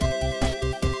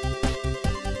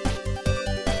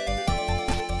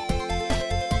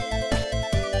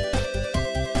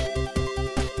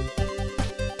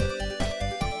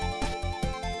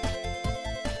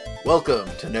Welcome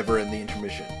to Never End the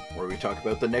Intermission, where we talk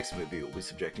about the next movie we'll be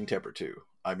subjecting Tepper to.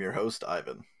 I'm your host,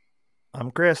 Ivan. I'm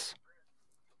Chris.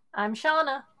 I'm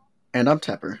Shauna. And I'm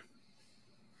Tepper.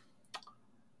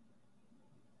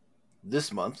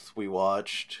 This month, we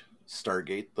watched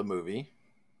Stargate, the movie.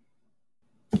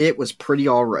 It was pretty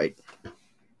alright.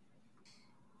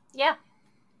 Yeah.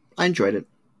 I enjoyed it.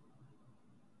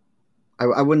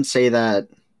 I wouldn't say that,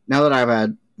 now that I've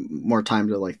had more time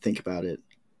to think about it,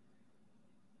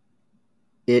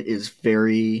 it is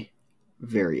very,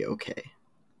 very okay.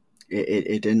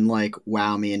 It didn't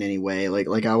wow me in any way.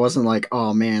 Like I wasn't like,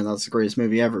 oh man, that's the greatest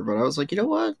movie ever. But I was like, you know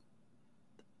what?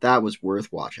 That was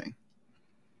worth watching.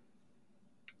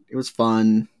 It was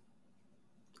fun.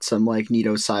 Some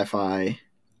neato sci-fi.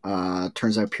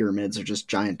 Turns out pyramids are just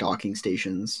giant docking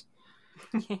stations.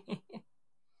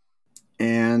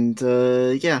 And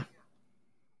yeah.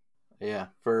 Yeah,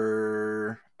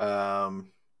 for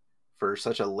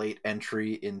such a late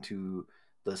entry into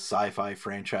the sci-fi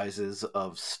franchises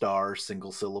of Star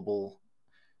single syllable,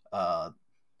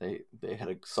 they had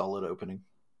a solid opening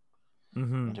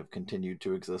and have continued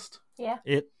to exist. Yeah,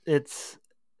 it's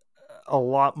a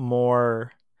lot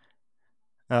more,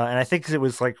 and I think it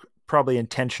was probably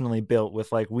intentionally built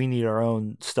with we need our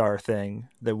own Star thing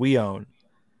that we own.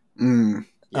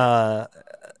 That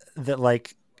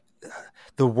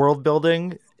the world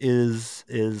building is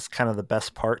kind of the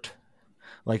best part.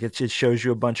 It shows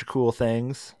you a bunch of cool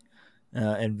things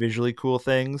and visually cool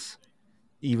things,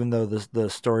 even though the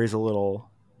story's a little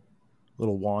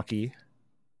wonky.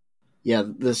 Yeah,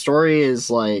 the story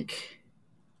is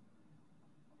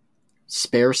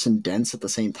sparse and dense at the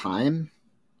same time.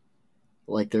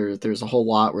 There's a whole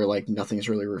lot where nothing's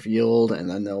really revealed, and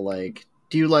then they'll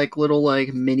do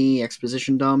little mini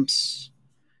exposition dumps.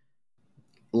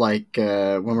 When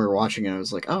we were watching it, I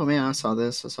was like, oh man, I saw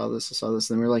this. And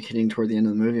then we were hitting toward the end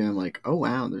of the movie, and I'm like, oh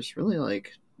wow, there's really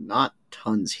not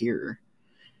tons here.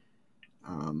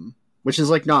 Which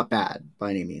is not bad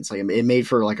by any means. It made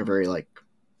for a very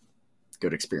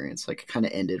good experience. It kind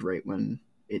of ended right when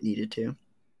it needed to.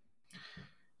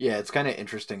 Yeah, it's kind of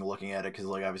interesting looking at it because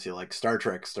obviously Star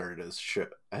Trek started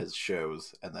as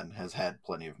shows and then has had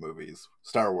plenty of movies.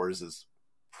 Star Wars is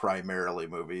primarily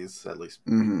movies, at least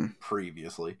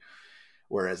previously,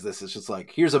 whereas this is just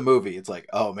here's a movie. It's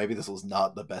oh, maybe this was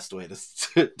not the best way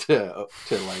to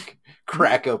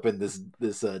crack open this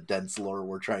dense lore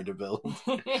we're trying to build.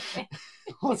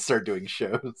 Let's start doing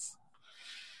shows.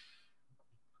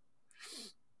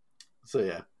 So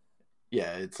yeah,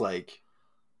 it's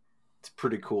it's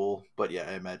pretty cool, but yeah,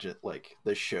 I imagine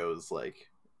the shows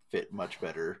fit much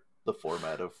better the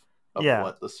format of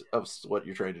what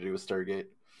you're trying to do with Stargate.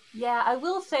 Yeah, I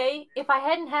will say, if I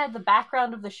hadn't had the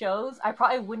background of the shows, I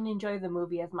probably wouldn't enjoy the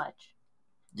movie as much.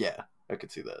 Yeah, I could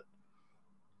see that.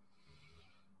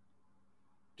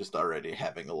 Just already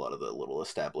having a lot of the little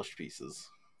established pieces.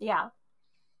 Yeah.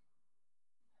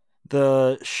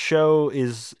 The show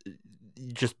is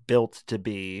just built to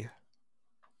be,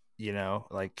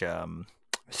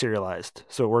 serialized.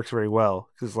 So it works very well.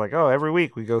 Because every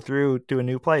week we go through to a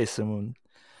new place, and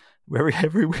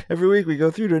every week we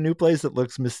go through to a new place that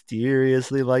looks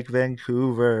mysteriously like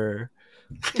Vancouver.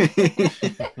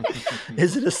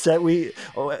 Is it a set we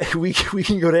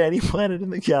can go to any planet in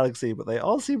the galaxy, but they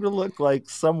all seem to look like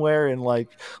somewhere in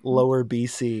lower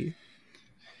BC.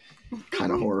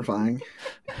 Kind of horrifying.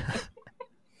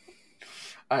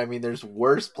 I mean, there's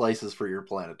worse places for your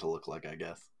planet to look like, I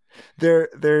guess.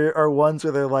 There are ones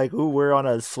where they're ooh, we're on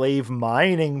a slave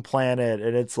mining planet,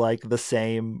 and it's the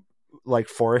same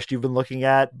forest you've been looking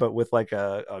at, but with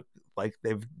a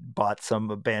they've bought some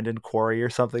abandoned quarry or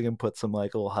something and put some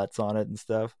little huts on it and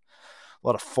stuff. A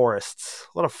lot of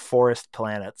forest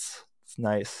planets. It's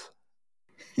nice.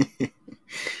 I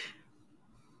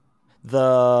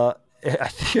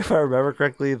think if I remember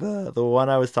correctly, the one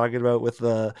I was talking about with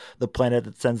the planet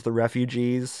that sends the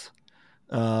refugees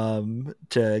to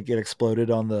get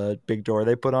exploded on the big door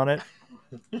they put on it.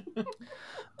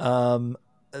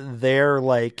 Their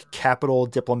capital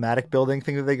diplomatic building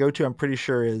thing that they go to, I'm pretty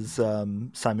sure is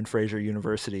Simon Fraser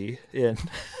University in.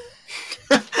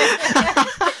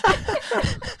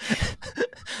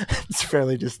 It's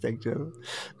fairly distinctive.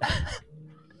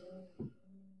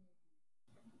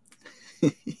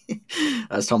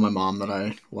 I was telling my mom that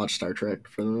I watched Star Trek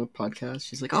for the podcast.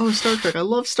 She's like, "Oh, Star Trek! I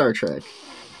love Star Trek.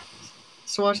 I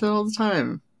used to watch that all the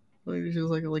time." She was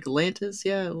like Atlantis,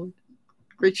 yeah,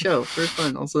 great show, very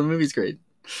fun. Also, the movie's great.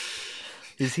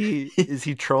 Is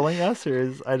he trolling us, or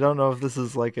is I don't know if this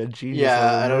is a genius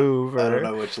move? I don't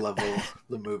know which level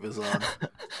the move is on.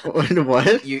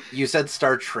 What? You said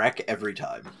Star Trek every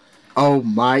time. Oh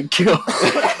my god.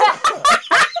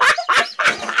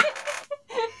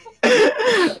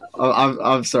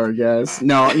 I'm sorry, guys.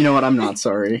 No, you know what? I'm not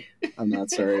sorry.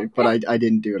 But I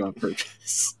didn't do it on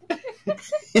purpose.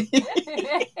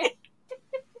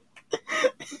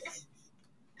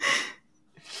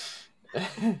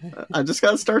 I just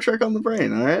got Star Trek on the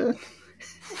brain, alright?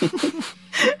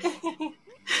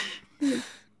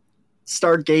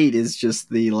 Stargate is just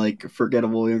the, like,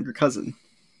 forgettable younger cousin.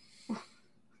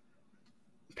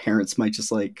 Parents might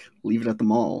just, like, leave it at the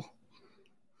mall.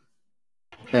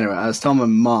 Anyway, I was telling my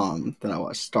mom that I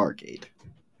watched Stargate.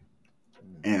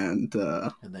 And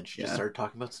then she just started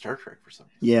talking about Star Trek for some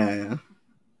reason.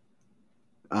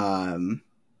 Yeah.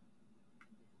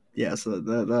 Yeah, so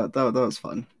that was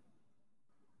fun.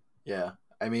 Yeah.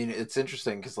 I mean, it's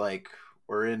interesting because, like,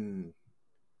 there's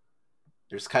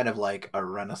kind of, like, a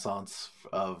renaissance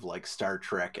of, like, Star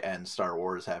Trek and Star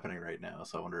Wars happening right now.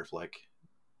 So I wonder if, like,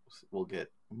 we'll get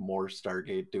more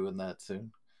Stargate doing that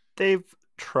soon. They've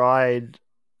tried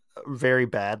very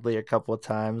badly a couple of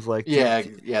times. Like,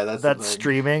 that's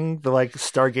streaming, the, like,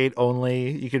 Stargate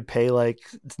only. You could pay, like,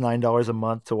 it's $9 a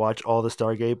month to watch all the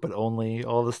Stargate, but only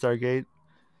all the Stargate.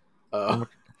 That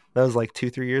was like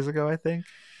 2-3 years ago, I think.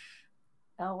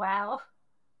 Oh wow.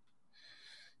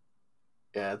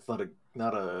 Yeah, it's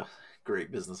not a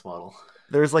great business model.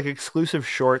 There's, like, exclusive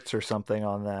shorts or something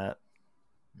on that.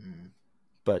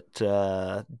 But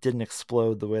didn't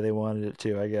explode the way they wanted it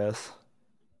to, I guess.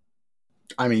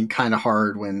 I mean, kind of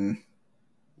hard when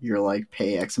you're like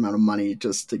pay X amount of money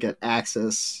just to get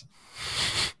access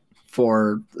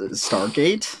for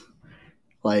Stargate.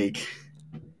 Like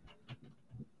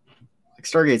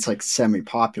Stargate's like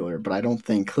semi-popular, but I don't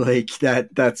think like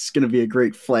that's going to be a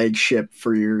great flagship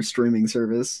for your streaming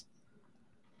service.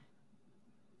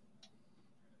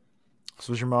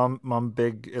 So was your mom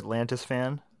big Atlantis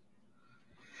fan?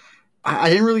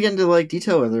 I didn't really get into like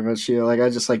detail with her, but she like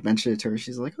I just like mentioned it to her.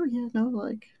 She's like, "Oh yeah, no,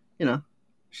 like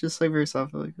she's just like very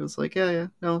soft. Like it was like, yeah,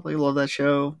 no, like love that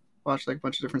show. Watched like a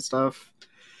bunch of different stuff.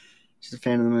 She's a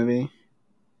fan of the movie.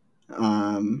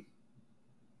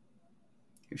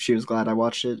 She was glad I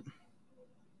watched it.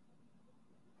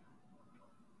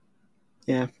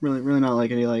 Yeah, really not like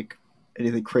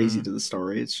anything crazy to the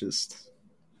story. It's just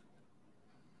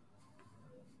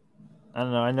I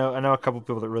don't know. I know a couple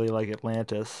people that really like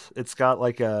Atlantis. It's got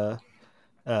like a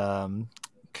kind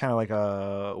of like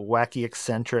a wacky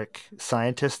eccentric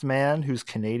scientist man who's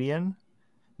Canadian.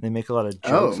 They make a lot of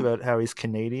jokes about how he's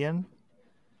Canadian.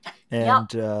 And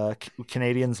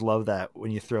Canadians love that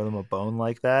when you throw them a bone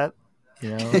like that,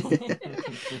 you know.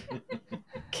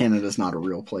 Canada's not a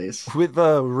real place. With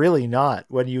really not.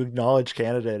 When you acknowledge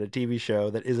Canada in a TV show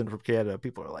that isn't from Canada,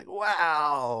 people are like,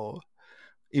 "Wow."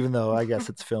 Even though I guess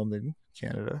it's filmed in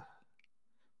Canada.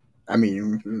 I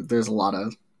mean, there's a lot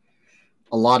of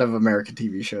American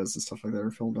TV shows and stuff like that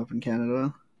are filmed up in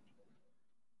Canada.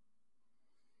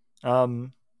 I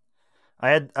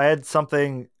had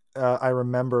something I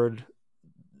remembered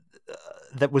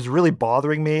that was really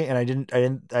bothering me, and I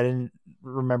didn't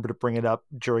remember to bring it up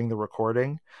during the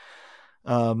recording.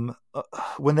 When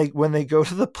they go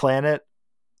to the planet,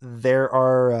 there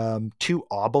are 2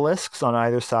 obelisks on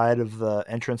either side of the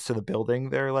entrance to the building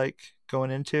they're like going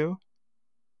into,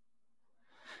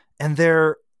 and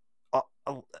they're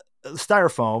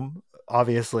styrofoam,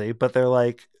 obviously, but they're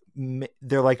like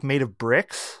made of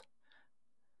bricks,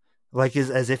 like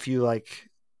as if you like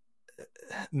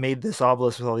made this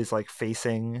obelisk with all these like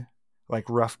facing like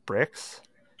rough bricks.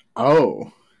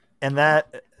 And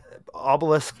that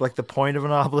obelisk, like the point of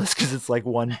an obelisk is it's like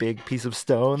one big piece of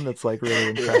stone that's like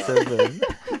really impressive. And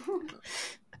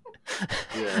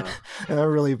and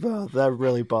that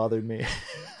really bothered me.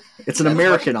 It's an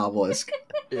American obelisk.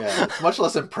 Yeah, it's much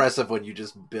less impressive when you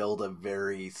just build a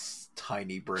very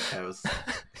tiny brick house.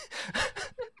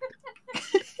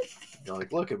 You're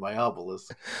like, look at my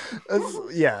obelisk.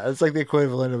 It's like the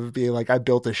equivalent of being like, I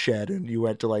built a shed and you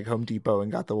went to like Home Depot and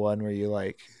got the one where you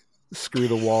like screw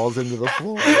the walls into the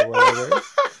floor or whatever.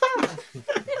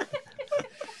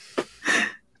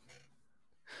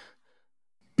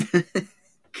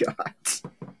 God.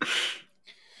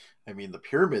 I mean, the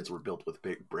pyramids were built with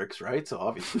big bricks, right? So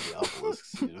obviously the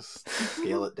obelisks, you just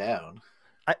scale it down.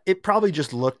 It probably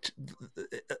just looked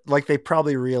like they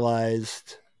probably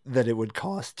realized that it would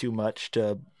cost too much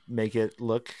to make it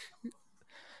look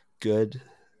good.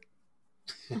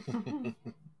 I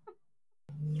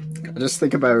just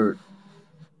think about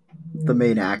the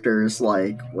main actors,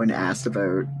 like when asked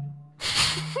about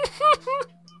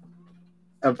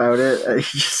it,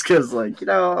 just because, like,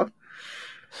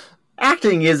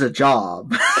 acting is a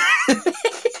job.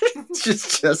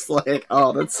 It's just like,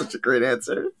 oh, that's such a great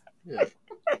answer. Yeah.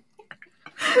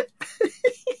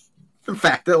 The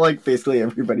fact that like basically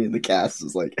everybody in the cast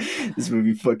is like, this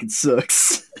movie fucking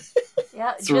sucks.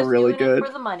 Yeah, It's just really doing good. it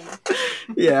for the money.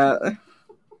 Yeah.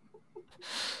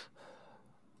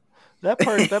 That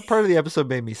part of the episode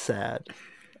made me sad.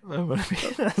 I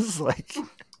was like,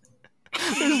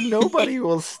 there's nobody who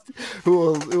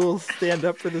will stand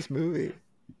up for this movie.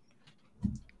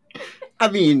 I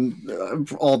mean,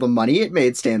 all the money it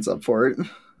made stands up for it.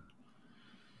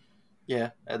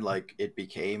 Yeah, and like it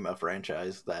became a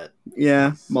franchise that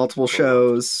Yeah, is multiple beloved.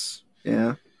 shows.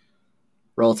 Yeah.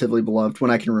 Relatively beloved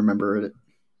when I can remember it.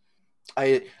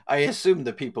 I assume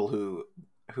the people who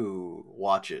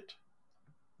watch it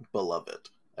beloved it.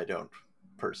 I don't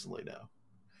personally know.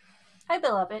 I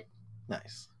love it.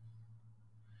 Nice.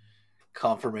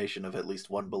 Confirmation of at least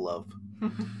one beloved.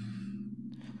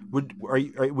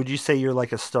 Would you say you're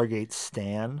like a Stargate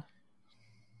stan?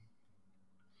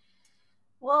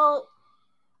 Well,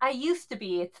 I used to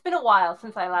be. It's been a while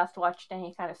since I last watched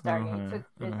any kind of Stargate.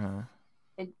 So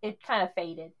it kind of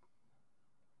faded.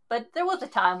 But there was a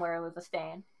time where it was a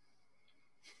stan.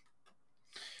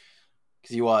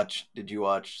 Because did you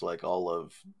watch like all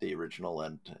of the original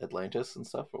and Atlantis and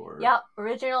stuff? Or Yeah,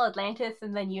 original Atlantis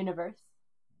and then Universe.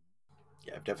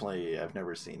 yeah, I've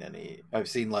never seen any. I've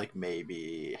seen like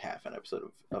maybe half an episode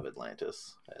of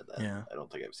Atlantis, and then Yeah. I don't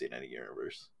think I've seen any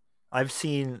Universe. I've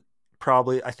seen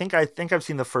probably. I think I've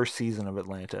seen the first season of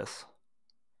Atlantis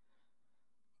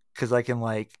because I can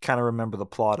like kind of remember the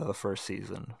plot of the first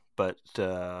season, but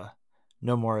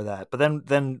no more of that. But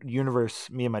then Universe.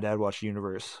 Me and my dad watched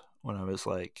Universe when I was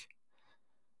like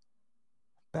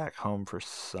back home for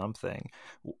something.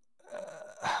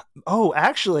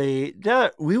 Actually,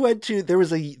 we went to there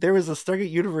was a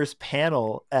Stargate Universe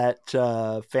panel at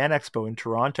Fan Expo in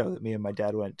Toronto that me and my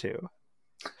dad went to,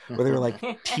 where they were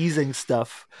like teasing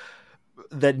stuff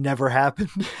that never happened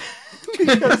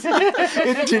because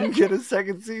it didn't get a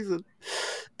second season.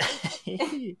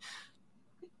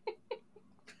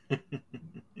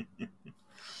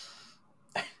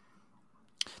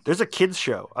 There's a kids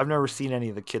show. I've never seen any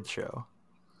of the kids show.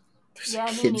 There's Yeah,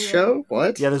 a me kids neither. show?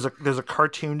 What? Yeah, there's a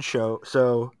cartoon show.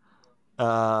 So,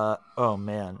 oh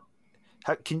man,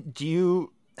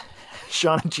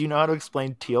 Sean? Do you know how to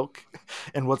explain Teal'c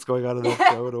and what's going on in that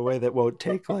show in a way that won't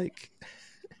take like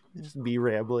just me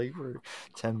rambling for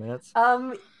 10 minutes?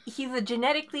 He's a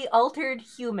genetically altered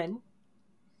human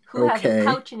who has Okay. a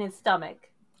pouch in his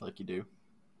stomach Like you do.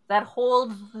 that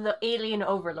holds the alien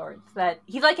overlords. That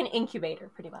he's like an incubator,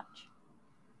 pretty much.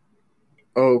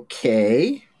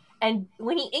 Okay. And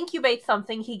when he incubates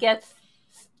something, he gets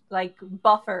like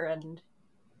buffer and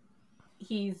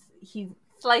he's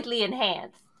slightly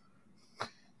enhanced.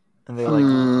 And they like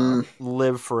Hmm.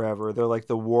 live forever. They're like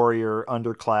the warrior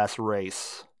underclass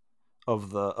race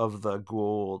of the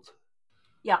Goa'uld.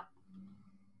 Yeah.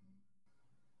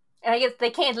 And I guess they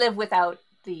can't live without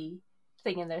the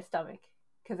thing in their stomach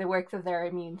because it works as their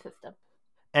immune system.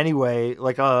 Anyway,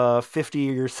 like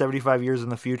 50 or 75 years in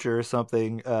the future or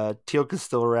something, Teal'c is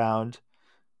still around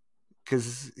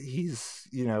because he's,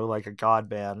 like a god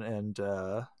man, and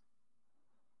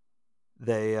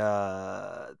they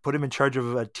put him in charge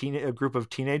of a group of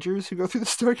teenagers who go through the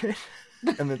Stargate,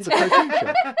 and it's a cartoon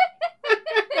show.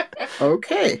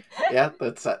 Okay. Yeah,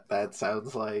 that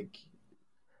sounds like.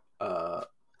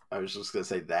 I was just gonna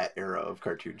say that era of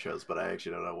cartoon shows, but I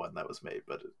actually don't know when that was made.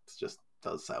 But it just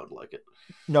does sound like it.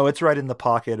 No, it's right in the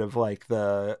pocket of like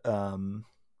the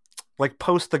like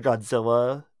post the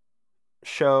Godzilla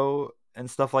show and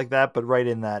stuff like that, but right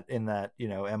in that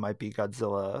MIB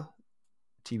Godzilla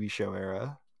TV show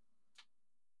era.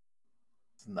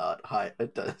 It's not high.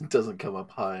 It doesn't come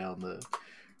up high on the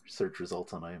search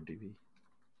results on IMDb.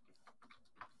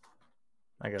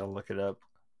 I gotta look it up.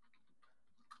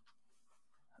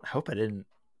 I hope I didn't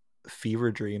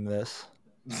fever dream this.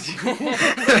 You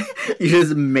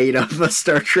just made up a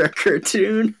Star Trek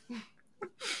cartoon.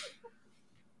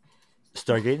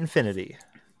 Stargate Infinity,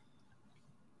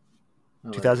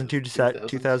 Oh, 2002 to 2002.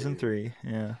 2003.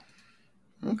 Yeah.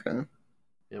 Okay.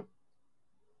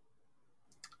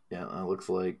 Yeah, that looks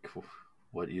like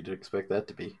what you'd expect that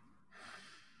to be.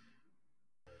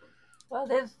 Well,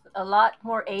 there's a lot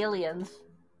more aliens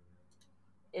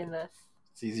in this.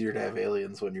 It's easier to have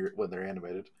aliens when they're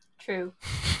animated. True.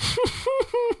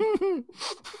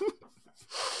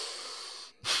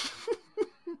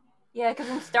 Yeah, because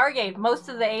in Stargate, most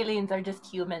of the aliens are just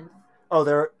humans. Oh,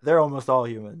 they're almost all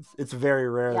humans. It's very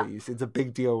rare Yeah. that you see. It's a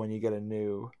big deal when you get a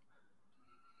new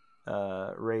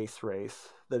race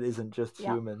that isn't just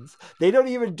Yeah. humans. They don't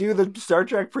even do the Star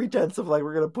Trek pretense of like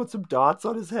we're gonna put some dots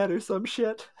on his head or some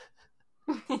shit.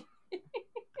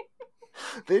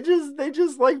 They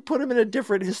just like put him in a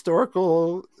different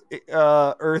historical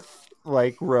Earth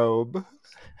like robe.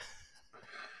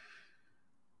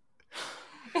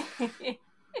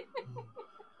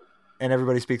 And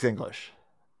everybody speaks English.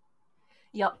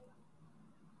 Yep.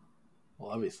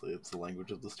 Well, obviously, it's the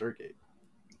language of the Stargate.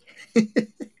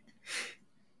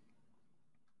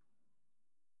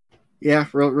 Yeah,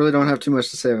 really don't have too much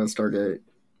to say about Stargate.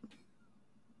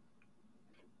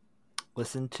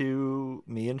 Listen to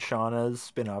me and Shauna's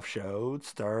spin-off show,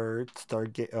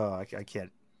 Stargate. Oh, I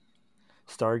can't.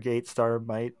 Stargate,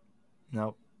 Starmite.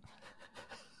 Nope.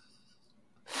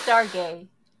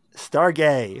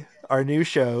 Stargay, our new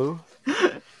show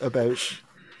about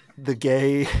the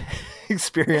gay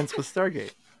experience with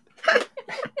Stargate.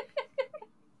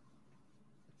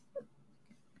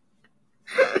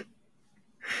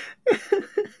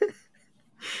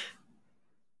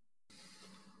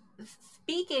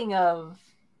 Speaking of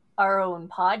our own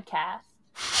podcast.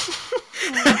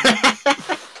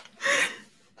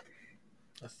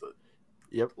 That's the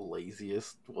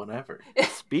laziest one ever.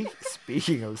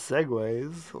 Speaking of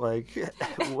segues, like,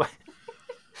 what?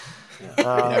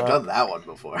 I've done that one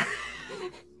before.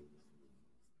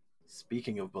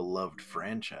 Speaking of beloved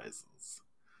franchises.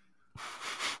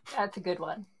 That's a good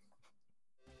one.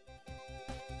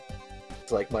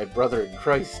 It's like my brother in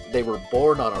Christ, they were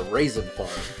born on a raisin farm.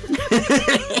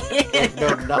 They've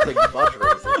known nothing but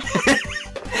raisins.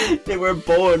 They were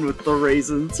born with the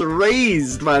raisins,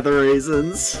 raised by the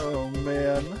raisins. Oh,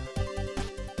 man.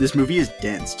 This movie is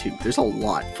dense, too. There's a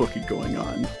lot fucking going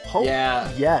on. Yeah.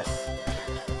 Yes.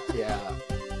 Yeah.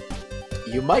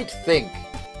 You might think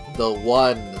the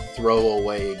one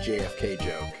throwaway JFK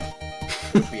joke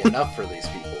would be enough for these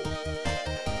people.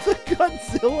 The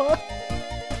Godzilla.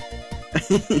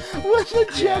 When the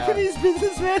Japanese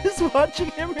businessman is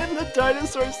watching him in the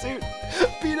dinosaur suit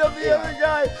beat up the other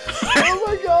guy. Oh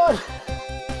my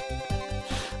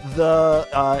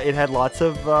god. It had lots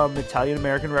of Italian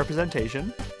American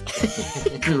representation.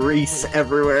 Grease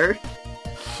everywhere.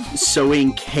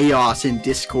 Sowing chaos and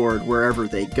discord wherever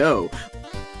they go.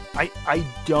 I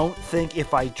don't think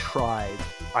if I tried,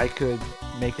 I could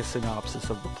make a synopsis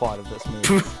of the plot of this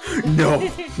movie.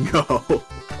 No.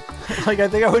 Like, I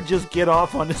think I would just get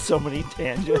off onto so many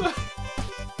tangents.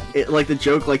 Like the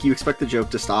joke, like you expect the joke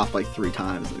to stop like 3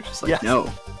 times. And they're just like, Yes.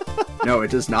 No,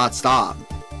 it does not stop.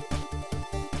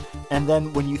 And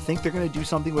then when you think they're going to do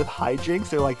something with hijinks,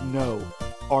 they're like, no,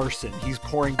 arson. He's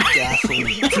pouring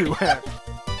gasoline through him.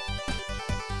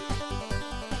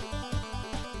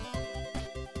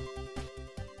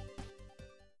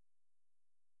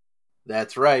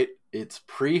 That's right. It's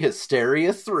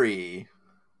Prehysteria 3.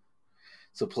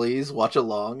 So please watch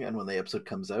along, and when the episode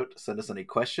comes out, send us any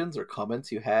questions or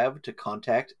comments you have to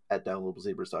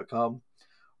contact@downloadablezebras.com,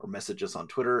 or message us on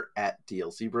Twitter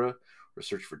 @DLZebra, or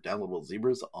search for Downloadable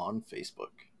Zebras on Facebook.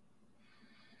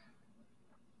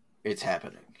 It's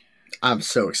happening. I'm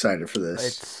so excited for this.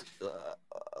 It's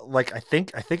like I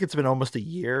think it's been almost a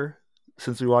year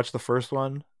since we watched the first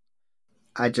one.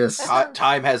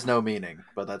 Time has no meaning,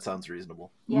 but that sounds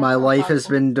reasonable. Yeah, My life has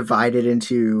possible. been divided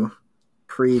into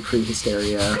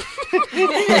prehysteria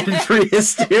and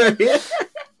prehysteria.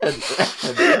 And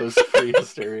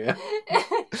post-prehysteria.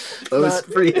 Post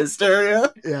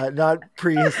prehysteria. Yeah, not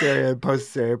prehysteria,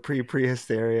 post-hysteria,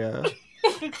 prehysteria.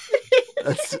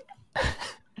 That's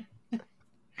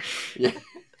Yeah.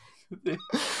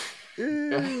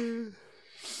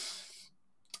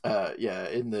 yeah.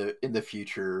 In the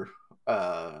future,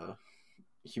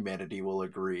 humanity will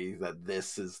agree that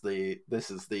this is the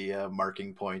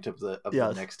marking point of the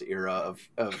Yes. next era of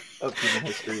human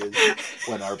history, is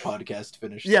when our podcast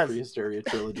finished Yes. the Prehysteria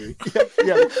trilogy.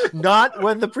 Yeah, not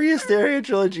when the Prehysteria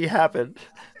trilogy happened.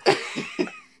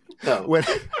 No.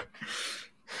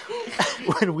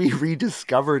 When we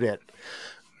rediscovered it.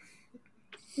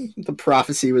 The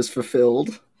prophecy was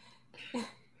fulfilled.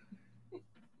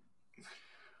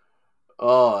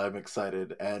 Oh, I'm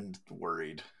excited and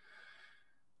worried.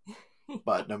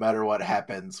 But no matter what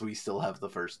happens, we still have the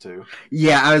first two.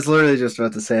 Yeah, I was literally just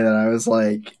about to say that. I was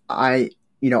like, I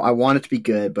want it to be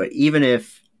good, but even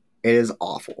if it is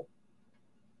awful,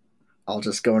 I'll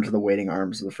just go into the waiting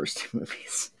arms of the first 2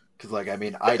 movies. Because,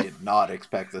 I did not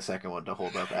expect the second one to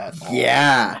hold up at all.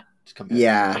 Yeah. Compared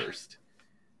to the first.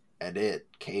 And it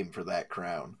came for that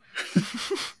crown.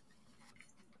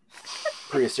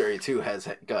 Prehysteria 2 has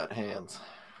got hands.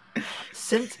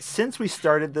 Since we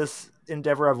started this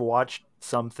endeavor, I've watched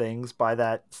some things by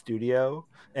that studio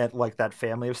and like that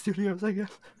family of studios, I guess.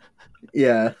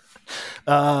 Yeah.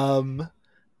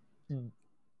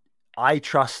 I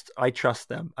trust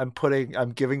them.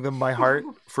 I'm giving them my heart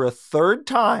for a third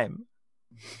time.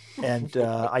 And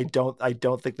I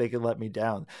don't think they can let me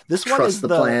down. This one Trust is the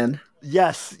plan.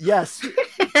 Yes.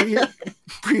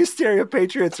 Pre-hysteria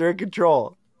patriots are in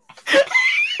control.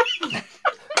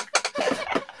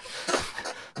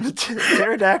 The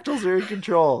pterodactyls are in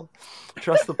control.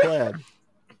 Trust the plan.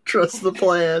 Trust the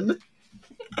plan.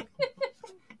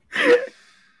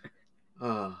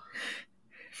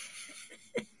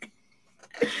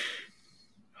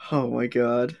 Oh my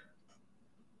god.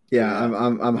 Yeah,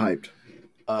 I'm hyped.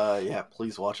 Yeah,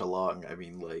 please watch along. I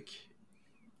mean, like,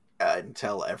 and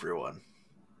tell everyone.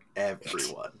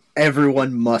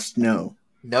 Everyone must know.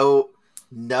 No,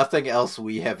 nothing else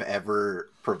we have ever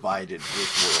provided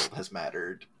this world has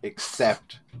mattered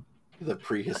except the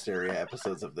pre-hysteria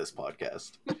episodes of this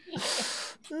podcast.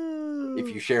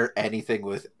 If you share anything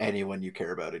with anyone you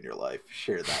care about in your life,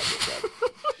 share that with them.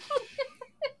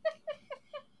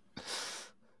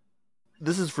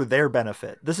 This is for their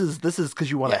benefit. This is because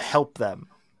you want to help them.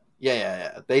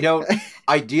 Yeah. They don't.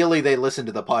 Ideally, they listen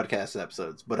to the podcast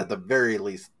episodes, but at the very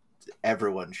least,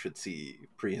 everyone should see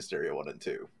Prehysteria 1 and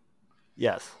 2.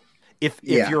 Yes. If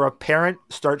you're a parent,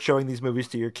 start showing these movies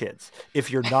to your kids. If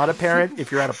you're not a parent,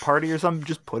 if you're at a party or something,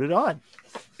 just put it on.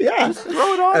 Yeah. Just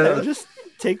throw it on there. Just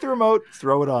take the remote,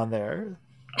 throw it on there.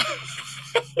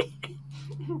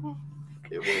 It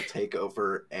will take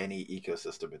over any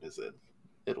ecosystem it is in.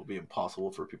 It'll be impossible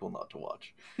for people not to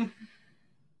watch.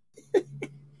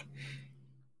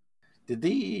 Did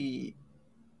the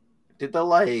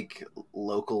like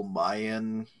local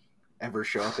Mayan ever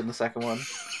show up in the second one?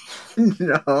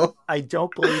 No. I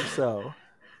don't believe so.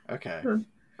 Okay.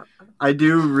 I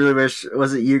do really wish,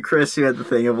 was it you, Chris, who had the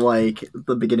thing of like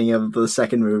the beginning of the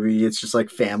second movie, it's just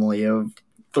like family of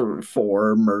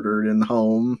 4 murdered in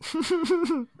home.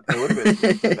 It would have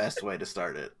been the best way to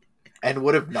start it. And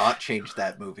would have not changed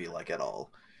that movie like at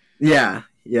all. Yeah.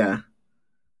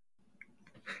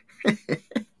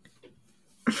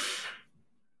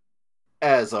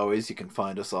 As always, you can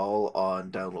find us all on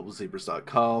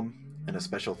downloadablezebras.com, and a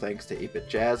special thanks to 8-Bit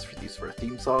Jazz for the use of our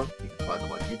theme song. You can find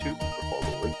them on YouTube or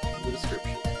follow the link in the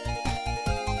description.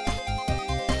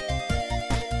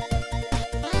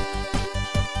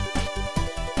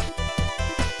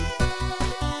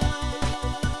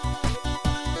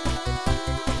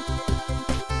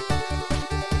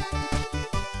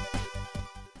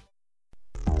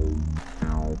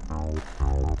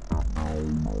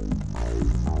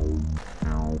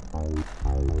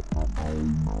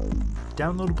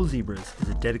 Downloadable Zebras is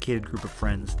a dedicated group of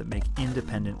friends that make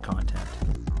independent content.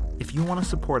 If you want to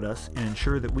support us and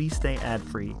ensure that we stay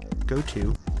ad-free, go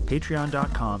to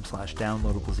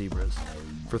patreon.com/downloadablezebras.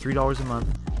 For $3 a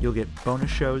month, you'll get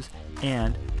bonus shows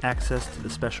and access to the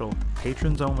special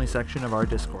patrons-only section of our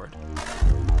Discord.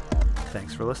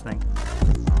 Thanks for listening.